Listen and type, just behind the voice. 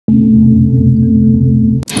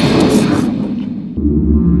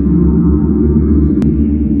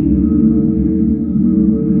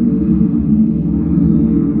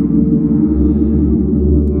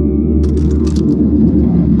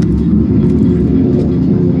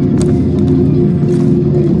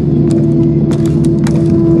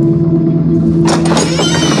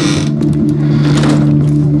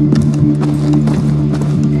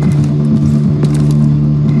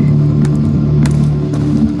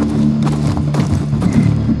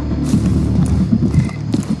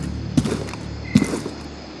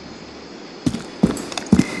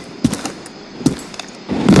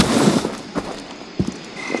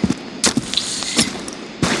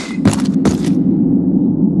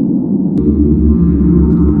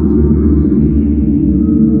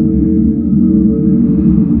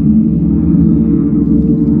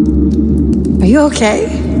You okay?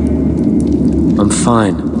 I'm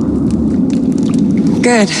fine.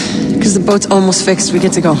 Good, because the boat's almost fixed. We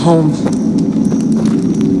get to go home.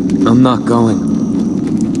 I'm not going.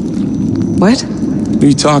 What? What are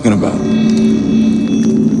you talking about?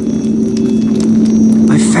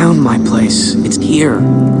 I found my place. It's here,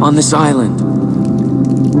 on this island.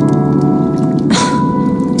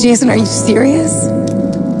 Jason, are you serious?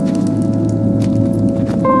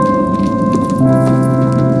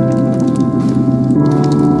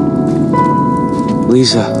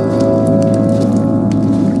 Lisa.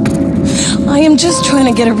 I am just trying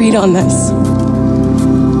to get a read on this.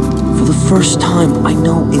 For the first time, I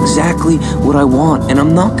know exactly what I want, and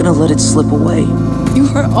I'm not gonna let it slip away. You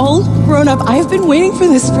are all grown up. I've been waiting for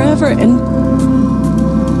this forever, and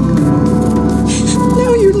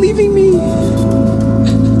now you're leaving me.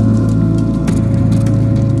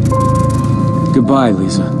 Goodbye,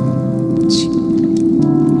 Lisa.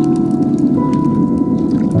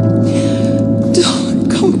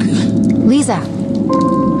 Come. Lisa,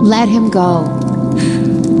 let him go.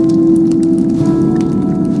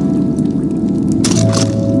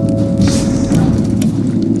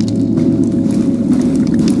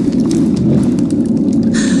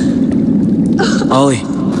 Ollie.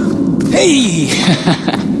 Hey!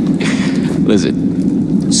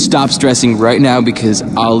 Listen, stop stressing right now because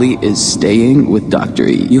Ollie is staying with Dr.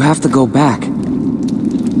 E. You have to go back.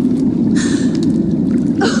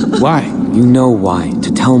 Why? You know why.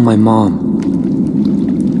 To tell my mom.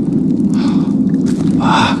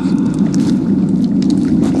 Fuck.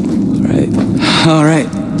 Alright.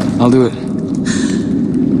 I'll do it.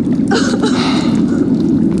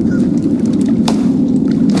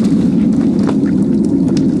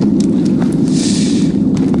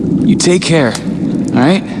 You take care,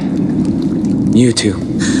 alright? You too.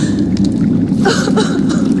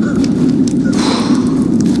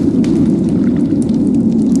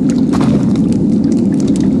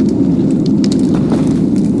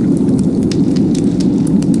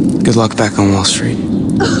 Good luck back on Wall Street.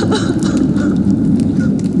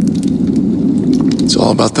 It's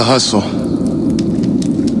all about the hustle.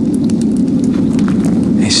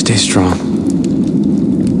 Hey, stay strong.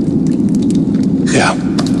 Yeah.